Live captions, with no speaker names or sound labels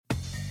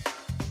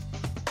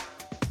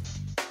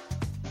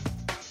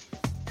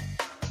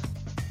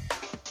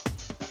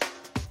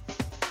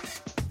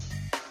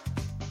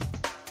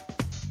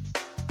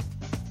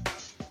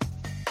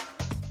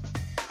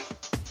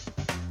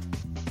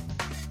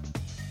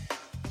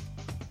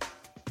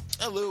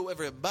Hello,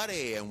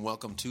 everybody, and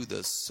welcome to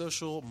the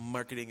Social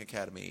Marketing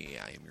Academy.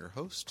 I am your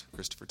host,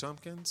 Christopher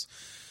Tompkins.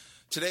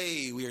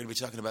 Today, we are going to be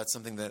talking about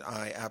something that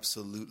I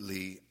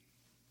absolutely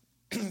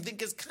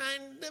think is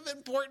kind of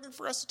important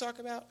for us to talk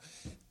about.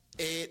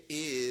 It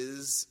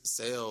is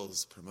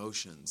sales,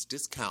 promotions,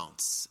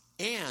 discounts,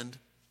 and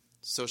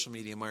social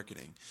media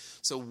marketing.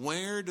 So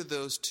where do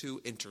those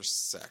two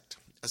intersect?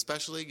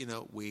 Especially,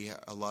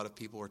 a lot of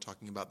people are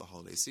talking about the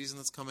holiday season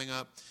that's coming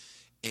up.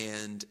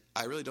 And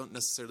I really don't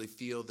necessarily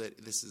feel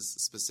that this is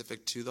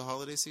specific to the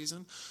holiday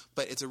season,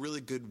 but it's a really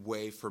good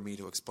way for me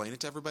to explain it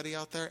to everybody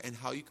out there and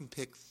how you can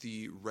pick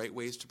the right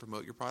ways to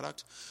promote your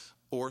product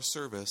or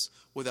service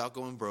without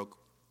going broke,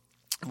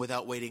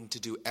 without waiting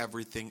to do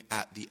everything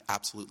at the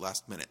absolute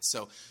last minute.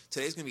 So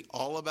today's going to be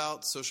all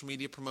about social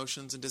media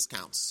promotions and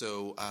discounts.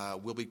 So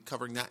we'll be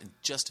covering that in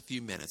just a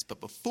few minutes. But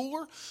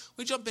before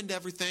we jump into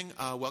everything,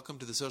 welcome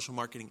to the Social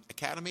Marketing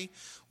Academy.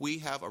 We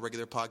have a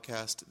regular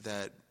podcast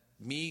that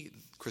me,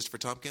 Christopher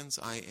Tompkins,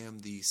 I am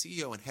the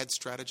CEO and head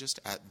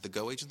strategist at The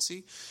Go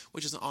Agency,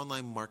 which is an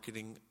online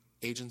marketing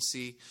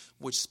agency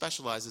which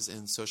specializes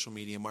in social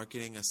media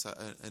marketing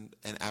and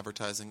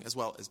advertising, as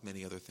well as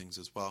many other things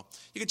as well.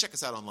 You can check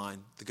us out online,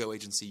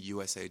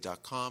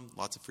 thegoagencyusa.com.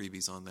 Lots of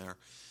freebies on there,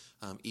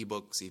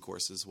 ebooks,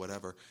 e-courses,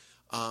 whatever.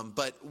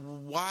 But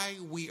why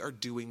we are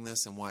doing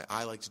this and why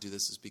I like to do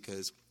this is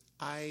because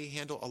I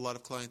handle a lot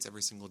of clients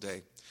every single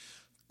day.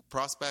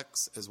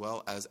 Prospects as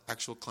well as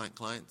actual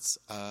clients,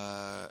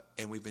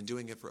 and we've been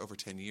doing it for over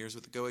 10 years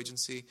with the Go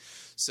Agency.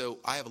 So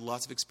I have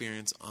lots of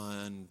experience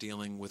on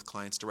dealing with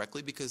clients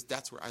directly because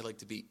that's where I like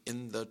to be,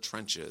 in the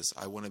trenches.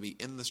 I want to be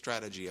in the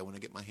strategy. I want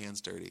to get my hands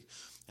dirty.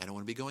 I don't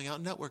want to be going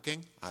out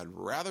networking. I'd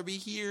rather be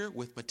here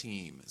with my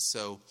team.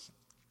 So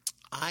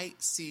I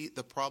see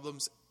the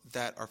problems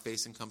that are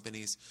facing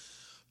companies,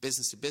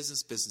 business to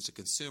business, business to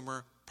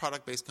consumer,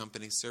 product-based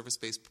companies,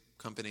 service-based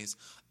companies.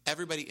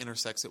 Everybody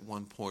intersects at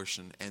one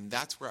portion, and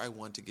that's where I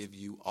want to give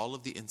you all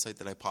of the insight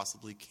that I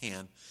possibly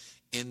can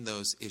in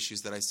those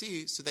issues that I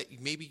see so that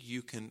maybe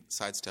you can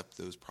sidestep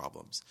those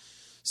problems.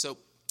 So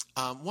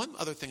one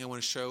other thing I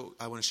want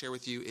to share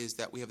with you is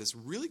that we have this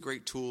really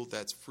great tool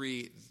that's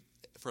free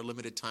for a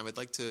limited time. I'd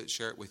like to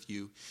share it with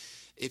you.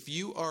 If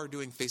you are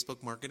doing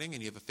Facebook marketing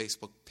and you have a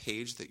Facebook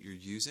page that you're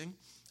using,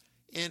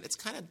 and it's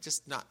kind of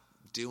just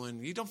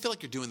you don't feel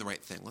like you're doing the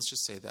right thing. Let's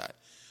just say that.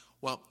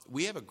 Well,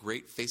 we have a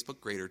great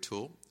Facebook grader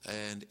tool,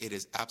 and it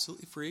is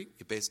absolutely free.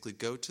 You basically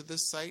go to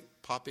this site,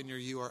 pop in your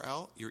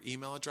URL, your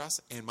email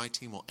address, and my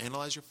team will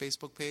analyze your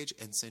Facebook page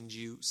and send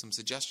you some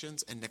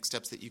suggestions and next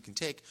steps that you can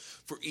take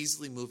for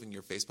easily moving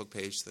your Facebook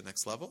page to the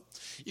next level.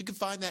 You can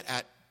find that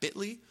at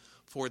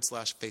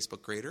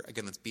bit.ly/Facebook grader.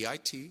 Again, that's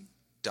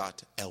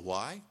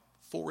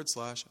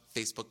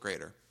bit.ly/Facebook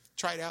grader.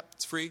 Try it out.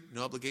 It's free,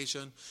 no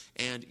obligation,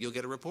 and you'll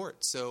get a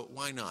report. So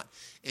why not?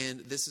 And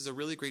this is a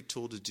really great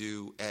tool to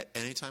do at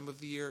any time of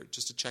the year,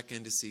 just to check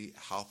in to see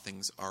how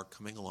things are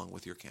coming along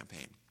with your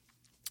campaign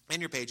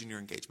and your page and your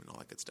engagement, all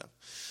that good stuff.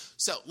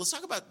 So let's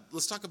talk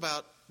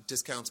about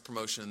discounts,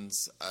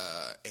 promotions,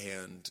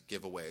 and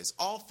giveaways.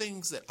 All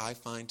things that I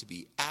find to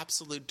be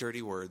absolute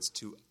dirty words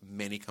to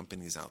many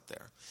companies out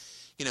there.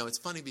 It's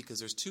funny because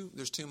there's two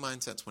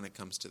mindsets when it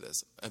comes to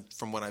this.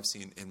 From what I've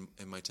seen in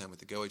my time with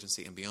the Go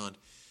Agency and beyond.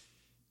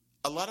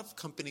 A lot of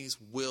companies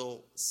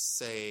will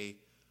say,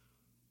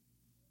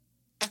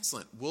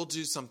 excellent, we'll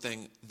do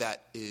something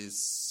that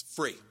is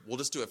free. We'll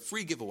just do a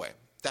free giveaway.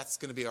 That's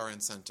going to be our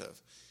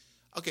incentive.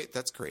 Okay,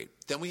 that's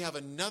great. Then we have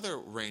another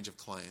range of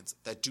clients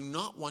that do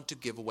not want to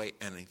give away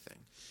anything.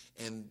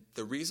 And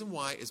the reason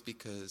why is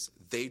because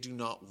they do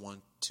not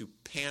want to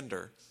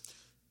pander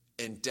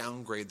and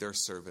downgrade their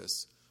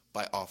service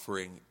by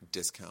offering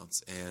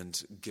discounts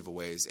and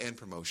giveaways and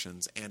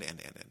promotions and.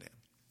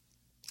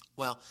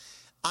 Well,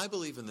 I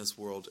believe in this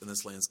world, in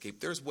this landscape,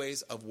 there's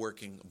ways of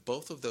working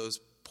both of those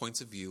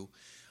points of view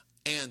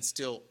and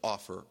still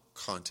offer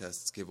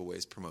contests,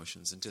 giveaways,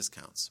 promotions, and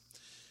discounts.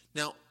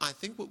 Now, I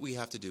think what we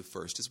have to do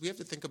first is we have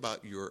to think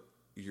about your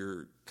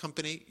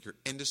company, your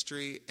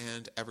industry,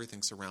 and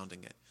everything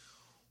surrounding it.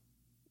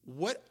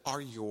 What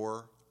are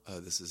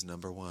this is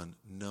number one,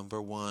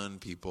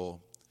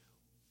 people,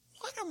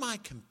 what are my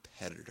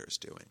competitors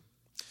doing?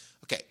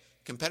 Okay,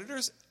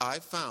 competitors,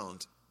 I've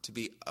found to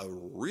be a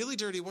really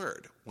dirty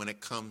word when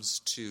it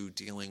comes to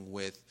dealing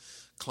with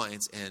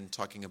clients and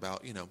talking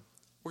about,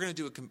 we're going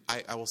to do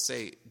I will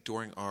say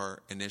during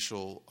our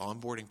initial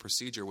onboarding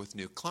procedure with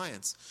new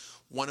clients,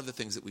 one of the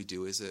things that we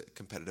do is a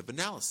competitive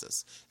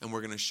analysis. And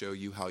we're going to show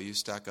you how you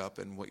stack up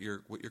and what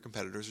your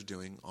competitors are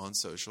doing on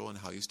social and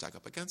how you stack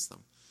up against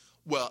them.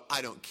 Well,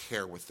 I don't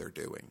care what they're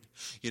doing.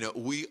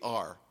 We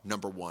are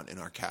number one in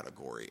our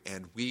category,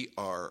 and we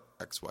are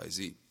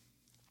XYZ.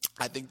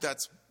 I think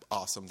that's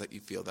awesome that you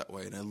feel that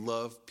way. And I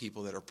love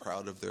people that are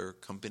proud of their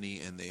company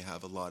and they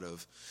have a lot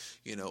of,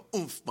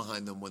 oomph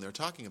behind them when they're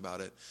talking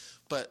about it.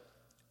 But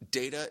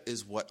data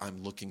is what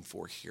I'm looking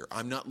for here.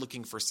 I'm not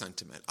looking for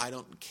sentiment. I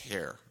don't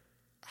care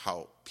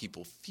how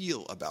people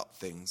feel about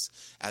things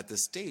at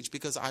this stage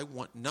because I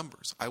want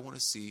numbers. I want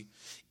to see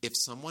if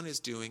someone is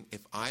doing,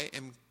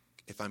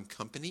 if if I'm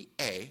company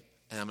A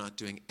and I'm not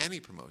doing any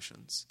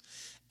promotions,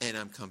 and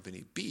I'm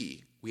company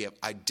B, we have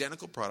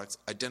identical products,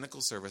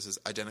 identical services,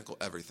 identical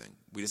everything.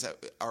 We just have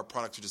our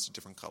products are just a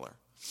different color.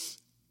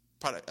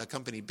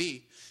 Company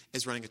B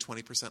is running a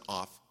 20%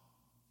 off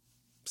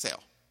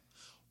sale.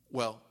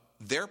 Well,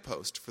 their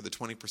post for the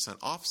 20%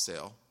 off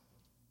sale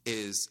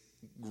is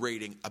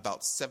rating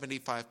about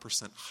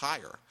 75%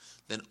 higher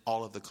than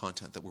all of the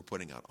content that we're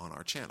putting out on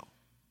our channel.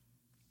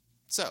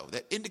 So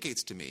that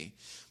indicates to me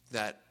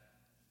that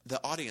the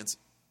audience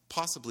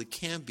possibly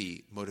can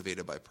be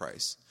motivated by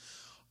price.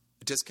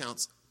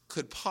 Discounts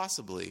could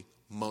possibly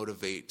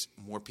motivate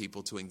more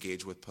people to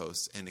engage with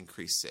posts and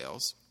increase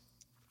sales.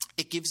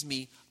 It gives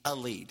me a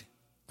lead,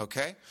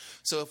 okay?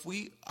 So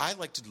I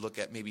like to look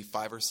at maybe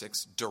 5 or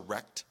 6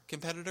 direct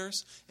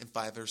competitors and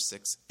 5 or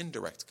 6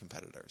 indirect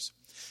competitors.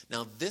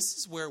 Now, this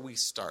is where we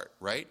start,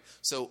 right?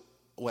 So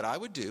what I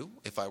would do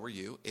if I were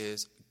you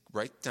is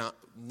write down,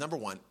 number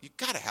one, you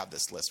got to have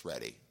this list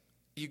ready.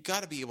 You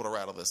got to be able to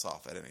rattle this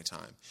off at any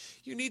time.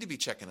 You need to be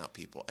checking out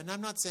people. And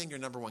I'm not saying your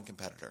number one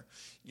competitor.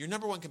 Your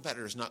number one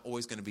competitor is not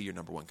always going to be your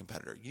number one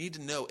competitor. You need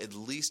to know at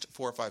least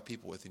 4 or 5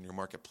 people within your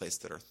marketplace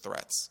that are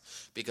threats.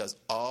 Because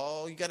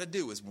all you got to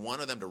do is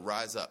one of them to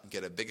rise up and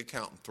get a big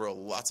account and throw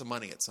lots of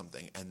money at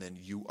something, and then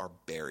you are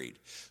buried.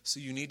 So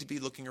you need to be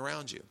looking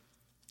around you.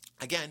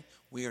 Again,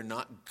 we are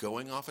not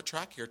going off a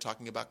track here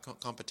talking about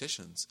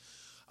competitions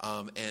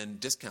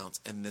and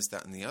discounts and this,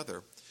 that, and the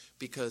other.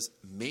 Because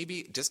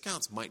maybe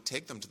discounts might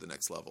take them to the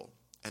next level,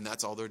 and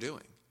that's all they're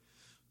doing.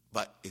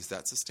 But is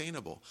that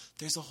sustainable?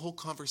 There's a whole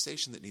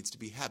conversation that needs to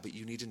be had, but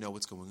you need to know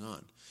what's going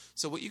on.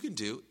 So what you can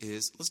do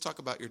is, let's talk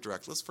about your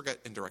direct. Let's forget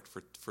indirect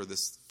for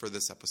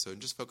this episode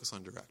and just focus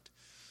on direct.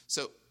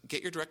 So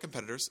get your direct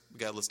competitors. We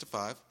got a list of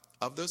 5.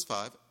 Of those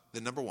 5,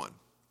 the number 1,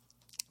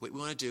 what we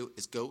want to do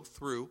is go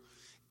through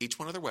each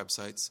one of their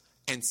websites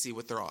and see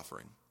what they're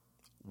offering.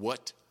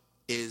 What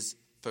is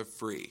for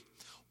free?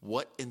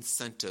 What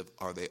incentive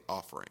are they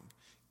offering?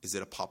 Is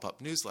it a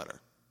pop-up newsletter?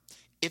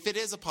 If it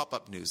is a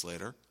pop-up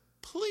newsletter,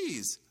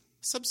 please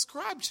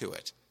subscribe to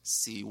it.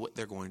 See what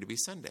they're going to be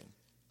sending.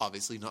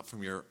 Obviously not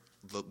from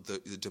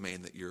the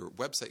domain that your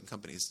website and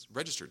company is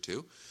registered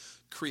to.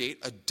 Create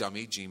a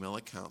dummy Gmail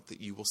account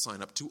that you will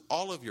sign up to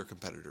all of your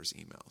competitors'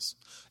 emails.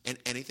 And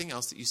anything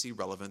else that you see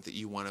relevant that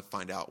you want to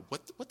find out,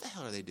 what the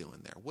hell are they doing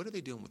there? What are they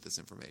doing with this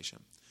information?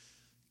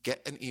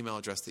 Get an email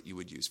address that you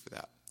would use for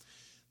that.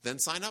 Then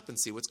sign up and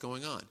see what's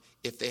going on.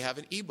 If they have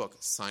an ebook,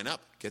 sign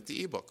up, get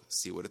the ebook,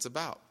 see what it's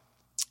about.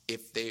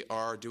 If they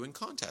are doing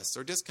contests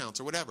or discounts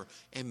or whatever,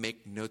 and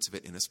make notes of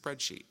it in a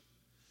spreadsheet.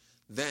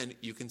 Then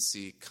you can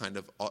see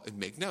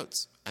make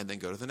notes, and then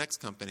go to the next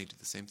company, do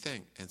the same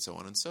thing, and so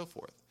on and so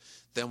forth.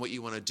 Then what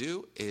you want to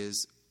do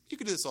is, you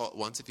can do this all at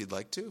once if you'd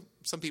like to.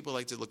 Some people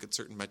like to look at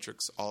certain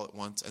metrics all at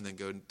once and then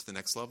go to the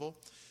next level.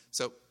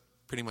 So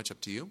pretty much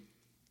up to you.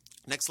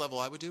 Next level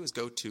I would do is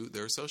go to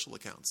their social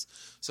accounts.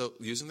 So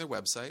using their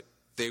website,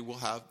 they will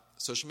have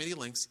social media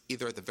links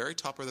either at the very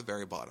top or the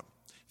very bottom.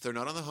 If they're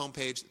not on the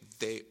homepage,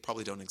 they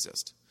probably don't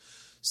exist.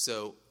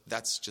 So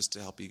that's just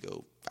to help you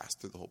go fast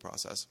through the whole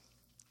process.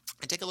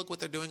 And take a look what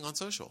they're doing on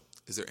social.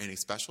 Is there any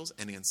specials,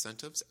 any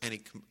incentives,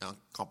 any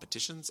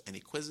competitions,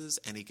 any quizzes,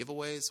 any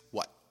giveaways?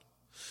 What?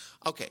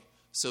 Okay,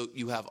 so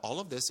you have all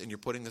of this, and you're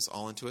putting this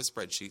all into a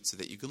spreadsheet so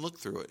that you can look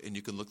through it, and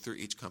you can look through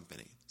each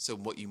company. So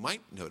what you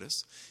might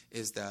notice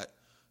is that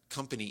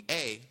company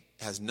A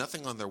has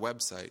nothing on their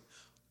website,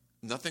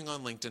 nothing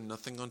on LinkedIn,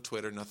 nothing on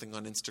Twitter, nothing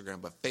on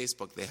Instagram, but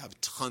Facebook, they have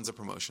tons of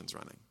promotions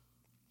running.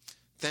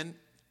 Then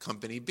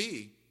company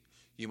B,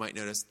 you might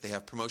notice they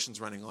have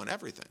promotions running on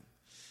everything.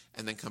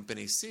 And then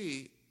company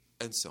C,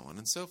 and so on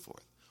and so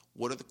forth.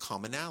 What are the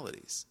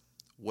commonalities?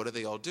 What are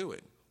they all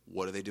doing?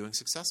 What are they doing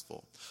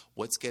successful?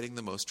 What's getting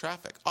the most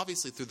traffic?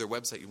 Obviously, through their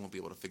website, you won't be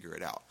able to figure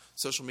it out.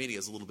 Social media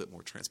is a little bit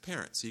more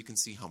transparent, so you can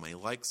see how many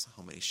likes,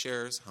 how many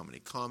shares, how many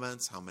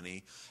comments, how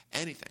many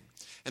anything.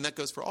 And that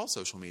goes for all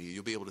social media.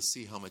 You'll be able to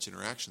see how much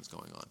interaction is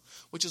going on,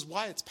 which is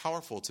why it's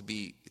powerful to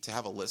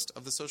have a list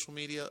of the social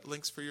media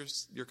links for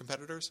your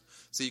competitors,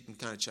 so you can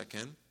kind of check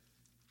in.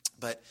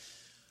 But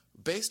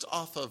based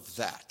off of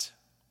that,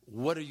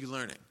 what are you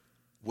learning?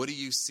 What are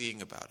you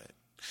seeing about it?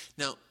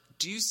 Now,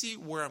 do you see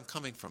where I'm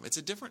coming from? It's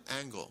a different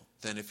angle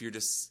than if you're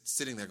just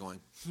sitting there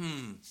going,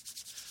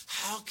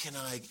 how can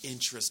I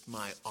interest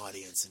my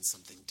audience in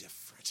something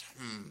different?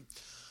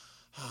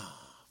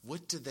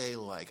 What do they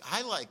like?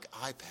 I like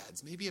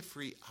iPads, maybe a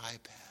free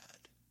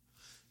iPad.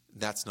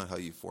 That's not how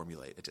you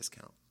formulate a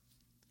discount.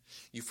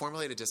 You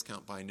formulate a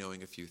discount by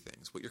knowing a few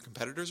things, what your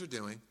competitors are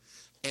doing,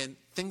 and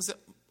things that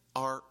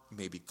are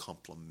maybe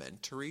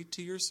complementary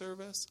to your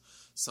service,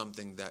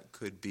 something that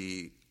could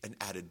be an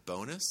added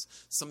bonus,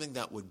 something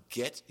that would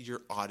get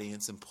your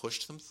audience and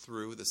push them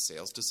through the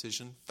sales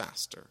decision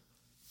faster.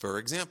 For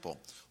example,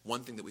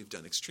 one thing that we've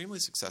done extremely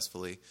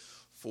successfully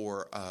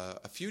for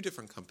a few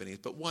different companies,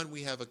 but one,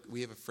 we have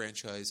a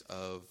franchise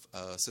of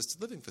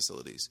assisted living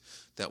facilities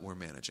that we're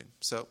managing.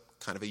 So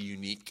kind of a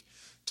unique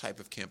type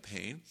of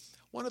campaign.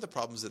 One of the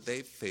problems that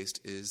they've faced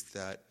is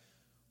that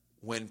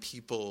when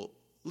people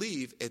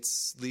leave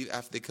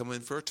after they come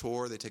in for a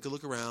tour, they take a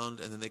look around,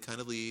 and then they kind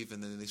of leave,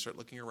 and then they start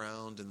looking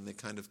around, and they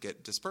kind of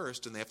get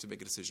dispersed, and they have to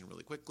make a decision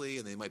really quickly,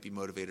 and they might be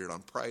motivated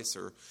on price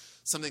or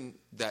something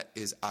that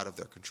is out of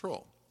their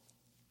control,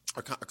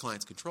 our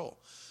client's control.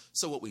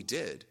 So what we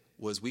did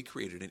was we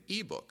created an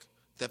ebook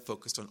that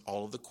focused on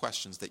all of the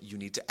questions that you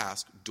need to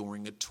ask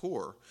during a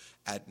tour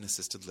at an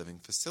assisted living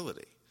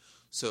facility.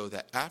 So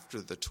that after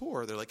the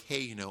tour, they're like,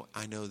 hey,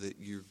 I know that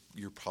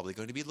you're probably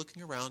going to be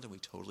looking around, and we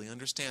totally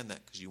understand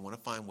that because you want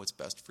to find what's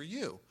best for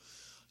you.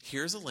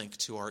 Here's a link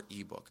to our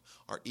ebook.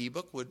 Our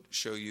ebook would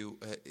show you,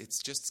 it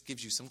just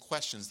gives you some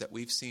questions that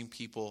we've seen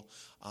people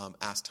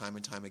ask time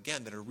and time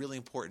again that are really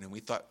important, and we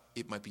thought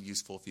it might be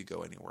useful if you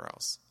go anywhere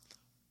else.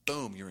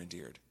 Boom, you're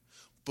endeared.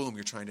 Boom,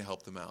 you're trying to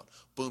help them out.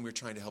 Boom, you're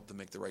trying to help them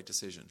make the right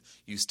decision.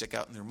 You stick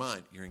out in their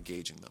mind, you're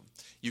engaging them.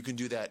 You can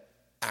do that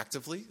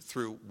actively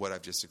through what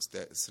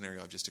the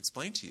scenario I've just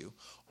explained to you,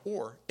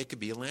 or it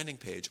could be a landing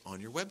page on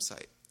your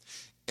website.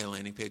 A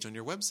landing page on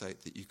your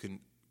website that you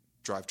can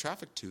drive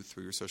traffic to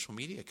through your social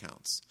media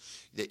accounts,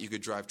 that you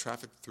could drive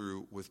traffic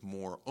through with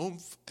more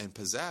oomph and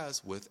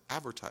pizzazz with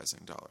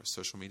advertising dollars,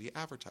 social media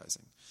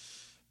advertising.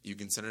 You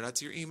can send it out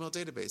to your email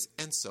database,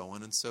 and so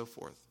on and so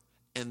forth.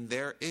 And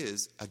there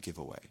is a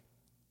giveaway.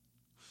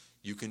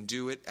 You can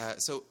do it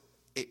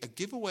a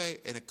giveaway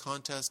and a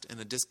contest and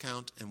a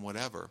discount and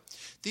whatever.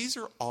 These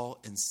are all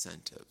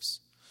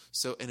incentives.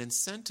 So an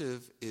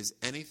incentive is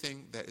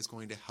anything that is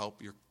going to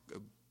help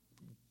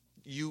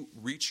you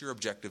reach your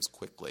objectives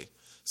quickly.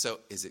 So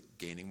is it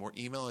gaining more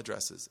email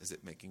addresses? Is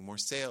it making more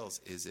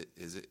sales? Is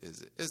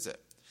it?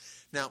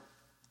 Now,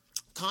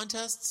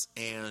 contests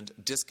and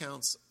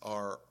discounts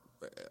are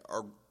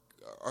a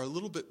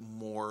little bit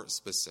more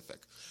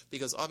specific,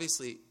 because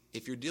obviously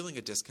if you're dealing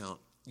a discount,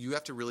 you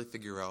have to really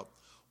figure out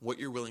what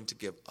you're willing to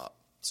give up.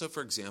 So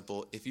for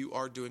example, if you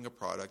are doing a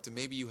product and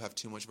maybe you have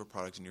too much of a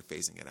product and you're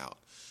phasing it out,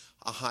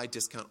 a high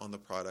discount on the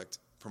product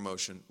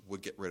promotion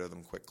would get rid of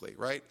them quickly,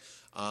 right?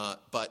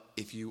 But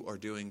if you are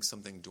doing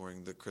something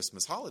during the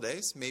Christmas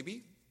holidays,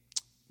 maybe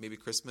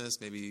Christmas,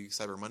 maybe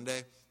Cyber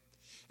Monday,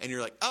 and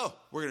you're like, oh,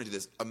 we're going to do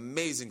this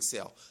amazing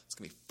sale. It's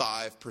going to be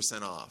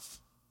 5% off.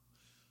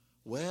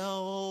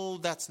 Well,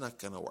 that's not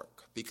going to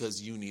work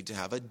because you need to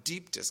have a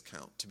deep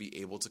discount to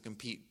be able to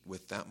compete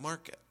with that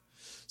market.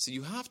 So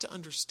you have to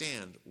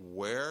understand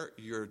where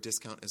your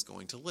discount is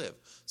going to live.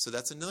 So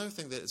that's another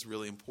thing that is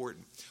really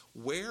important.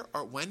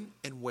 When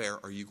and where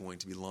are you going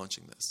to be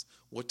launching this?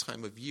 What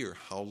time of year?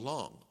 How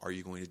long? Are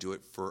you going to do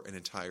it for an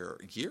entire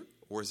year?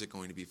 Or is it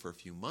going to be for a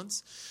few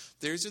months?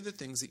 Those are the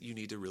things that you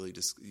need to really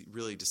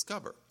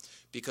discover.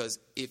 Because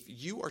if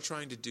you are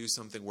trying to do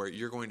something where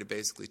you're going to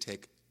basically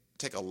take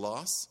a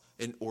loss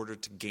in order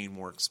to gain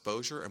more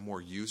exposure and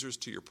more users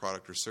to your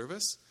product or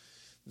service,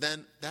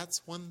 then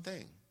that's one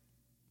thing.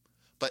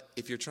 But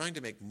if you're trying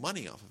to make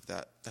money off of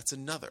that, that's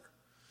another.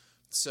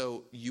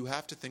 So you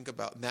have to think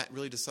about that.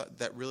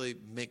 That really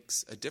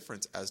makes a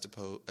difference as to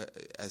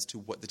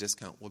what the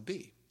discount will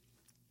be.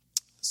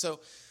 So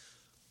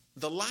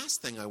the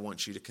last thing I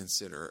want you to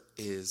consider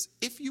is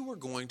if you are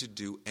going to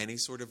do any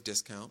sort of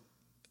discount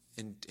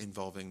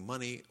involving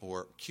money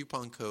or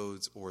coupon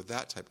codes or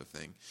that type of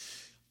thing,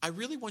 I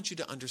really want you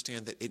to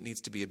understand that it needs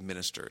to be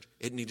administered.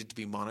 It needed to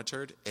be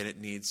monitored, and it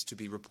needs to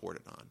be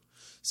reported on.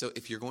 So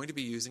if you're going to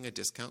be using a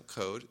discount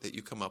code that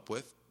you come up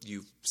with,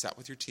 you've sat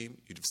with your team,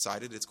 you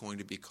decided it's going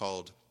to be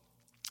called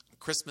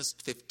Christmas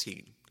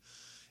 15,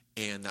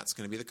 and that's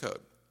going to be the code.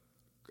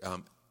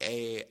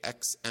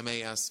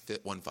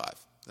 AXMAS15.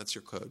 That's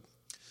your code.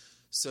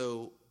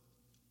 So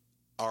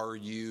are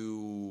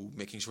you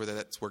making sure that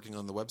that's working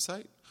on the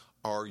website?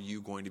 Are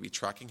you going to be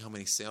tracking how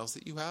many sales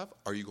that you have?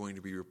 Are you going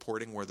to be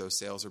reporting where those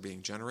sales are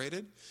being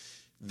generated?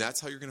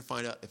 That's how you're going to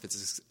find out if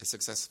it's a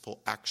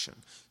successful action.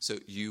 So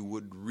you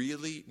would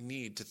really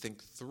need to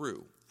think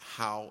through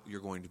how you're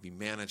going to be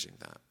managing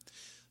that.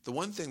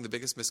 The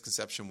biggest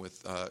misconception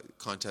with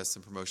contests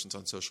and promotions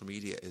on social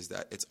media is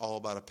that it's all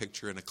about a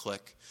picture and a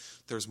click.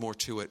 There's more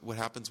to it. What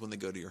happens when they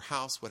go to your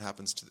house? What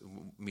happens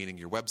meaning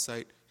your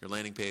website, your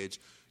landing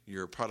page,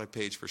 your product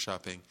page for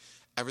shopping?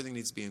 Everything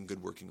needs to be in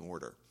good working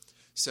order.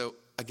 So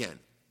again,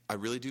 I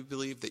really do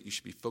believe that you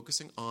should be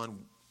focusing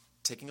on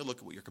taking a look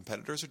at what your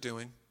competitors are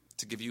doing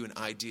to give you an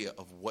idea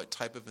of what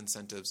type of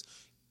incentives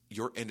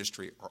your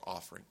industry are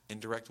offering.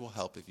 Indirect will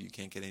help if you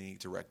can't get any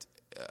direct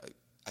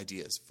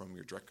ideas from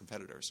your direct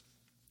competitors.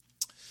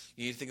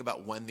 You need to think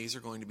about when these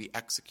are going to be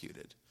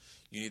executed.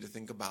 You need to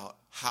think about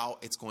how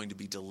it's going to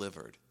be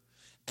delivered.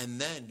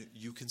 And then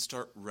you can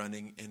start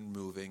running and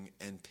moving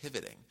and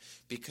pivoting.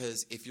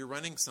 Because if you're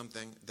running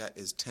something that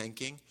is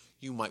tanking,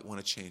 you might want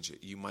to change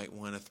it. You might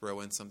want to throw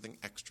in something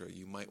extra.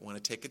 You might want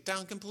to take it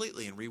down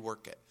completely and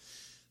rework it.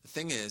 The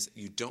thing is,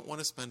 you don't want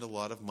to spend a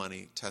lot of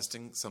money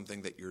testing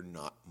something that you're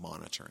not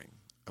monitoring.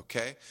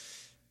 Okay?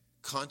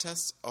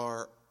 Contests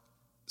are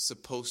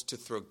supposed to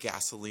throw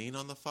gasoline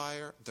on the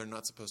fire. They're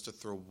not supposed to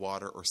throw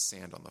water or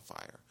sand on the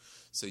fire.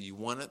 So you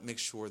want to make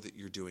sure that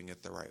you're doing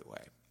it the right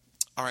way.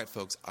 All right,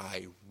 folks,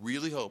 I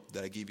really hope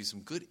that I gave you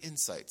some good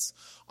insights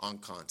on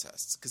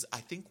contests, because I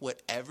think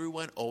what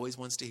everyone always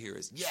wants to hear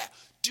is, yeah,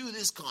 do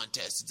this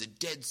contest. It's a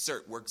dead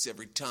cert, works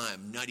every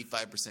time,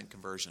 95%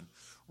 conversion.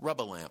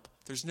 Rub a lamp.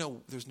 There's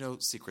no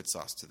secret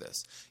sauce to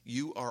this.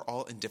 You are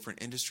all in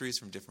different industries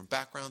from different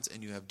backgrounds,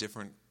 and you have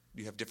different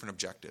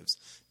objectives.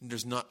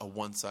 There's not a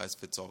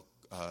one-size-fits-all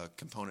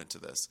component to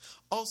this.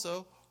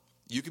 Also,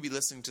 you could be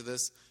listening to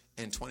this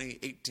in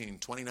 2018,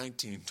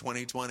 2019,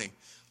 2020.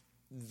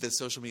 The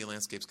social media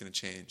landscape is going to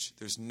change.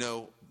 There's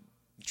no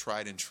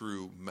tried and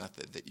true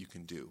method that you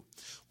can do.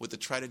 What the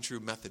tried and true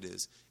method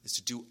is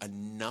to do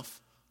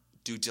enough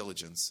due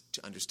diligence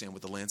to understand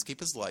what the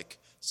landscape is like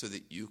so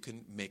that you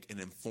can make an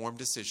informed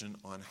decision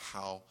on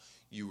how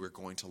you are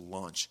going to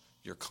launch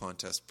your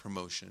contest,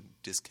 promotion,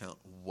 discount,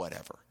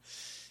 whatever.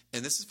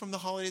 And this is from the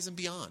holidays and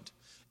beyond.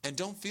 And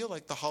don't feel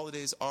like the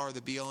holidays are the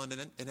be-all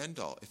and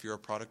end-all if you're a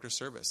product or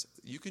service.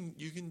 You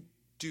can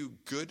do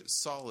good,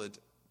 solid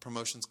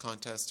promotions,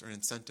 contests, or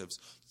incentives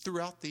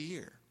throughout the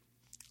year.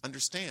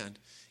 Understand,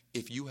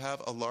 if you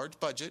have a large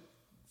budget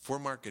for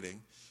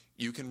marketing,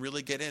 you can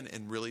really get in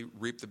and really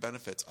reap the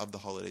benefits of the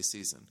holiday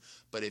season.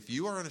 But if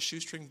you are on a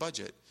shoestring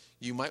budget,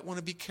 you might want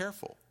to be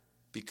careful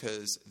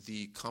because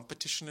the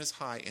competition is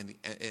high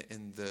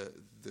and the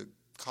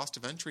cost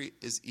of entry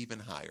is even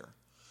higher.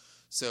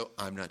 So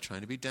I'm not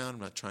trying to be down.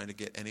 I'm not trying to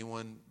get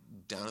anyone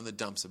down in the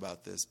dumps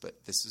about this,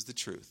 but this is the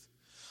truth.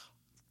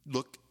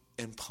 Look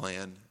and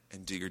plan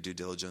and do your due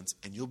diligence,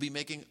 and you'll be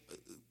making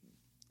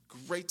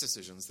great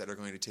decisions that are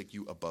going to take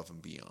you above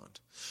and beyond.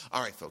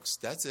 All right, folks,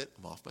 that's it.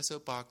 I'm off my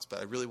soapbox, but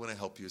I really want to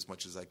help you as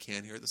much as I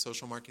can here at the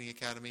Social Marketing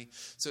Academy.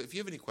 So if you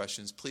have any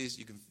questions, please,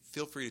 you can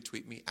feel free to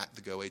tweet me at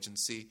The Go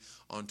Agency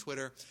on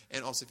Twitter.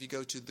 And also, if you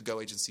go to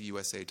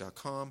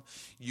thegoagencyusa.com,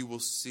 you will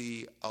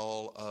see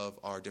all of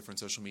our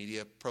different social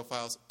media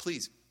profiles.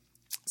 Please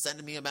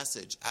send me a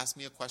message. Ask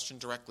me a question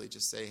directly.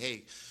 Just say,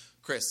 hey,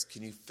 Chris,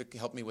 can you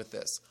help me with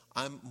this?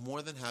 I'm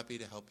more than happy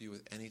to help you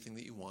with anything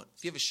that you want.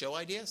 If you have a show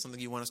idea,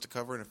 something you want us to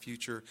cover in a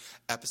future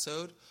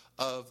episode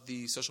of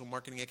the Social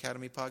Marketing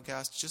Academy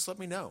podcast, just let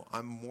me know.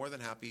 I'm more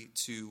than happy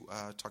to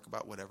talk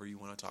about whatever you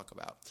want to talk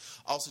about.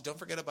 Also, don't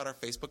forget about our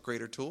Facebook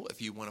Grader tool. If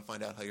you want to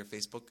find out how your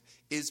Facebook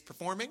is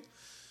performing,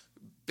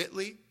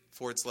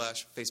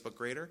 bit.ly/Facebook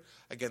Grader.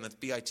 Again, that's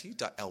bit.ly/Facebook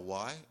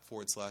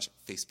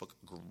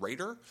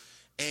Grader.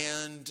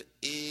 And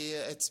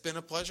it's been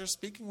a pleasure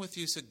speaking with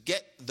you. So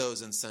get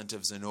those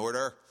incentives in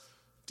order.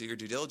 Do your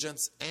due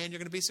diligence, and you're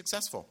going to be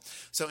successful.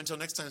 So until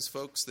next time,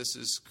 folks, this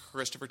is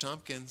Christopher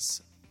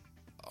Tompkins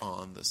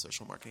on the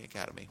Social Marketing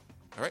Academy.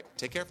 All right,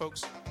 take care,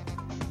 folks.